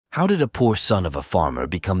How did a poor son of a farmer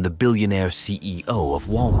become the billionaire CEO of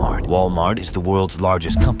Walmart? Walmart is the world's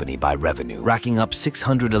largest company by revenue, racking up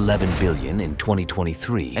 $611 billion in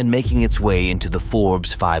 2023 and making its way into the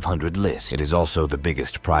Forbes 500 list. It is also the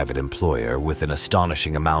biggest private employer with an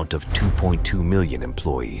astonishing amount of 2.2 million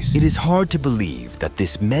employees. It is hard to believe that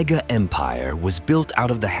this mega empire was built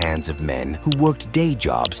out of the hands of men who worked day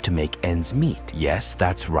jobs to make ends meet. Yes,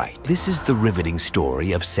 that's right. This is the riveting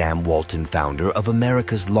story of Sam Walton, founder of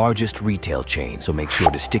America's largest retail chain. So make sure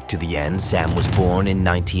to stick to the end. Sam was born in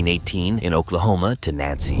 1918 in Oklahoma to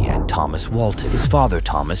Nancy and Thomas Walton. His father,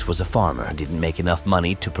 Thomas, was a farmer and didn't make enough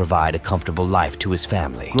money to provide a comfortable life to his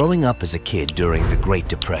family. Growing up as a kid during the Great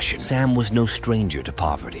Depression, Sam was no stranger to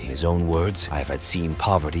poverty. In his own words, "I have had seen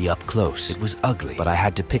poverty up close. It was ugly, but I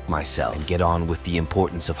had to pick myself and get on with the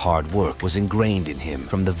importance of hard work was ingrained in him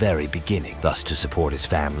from the very beginning." Thus, to support his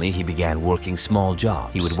family, he began working small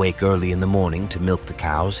jobs. He would wake early in the morning to milk the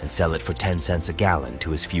cows and sell it for 10 cents a gallon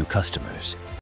to his few customers.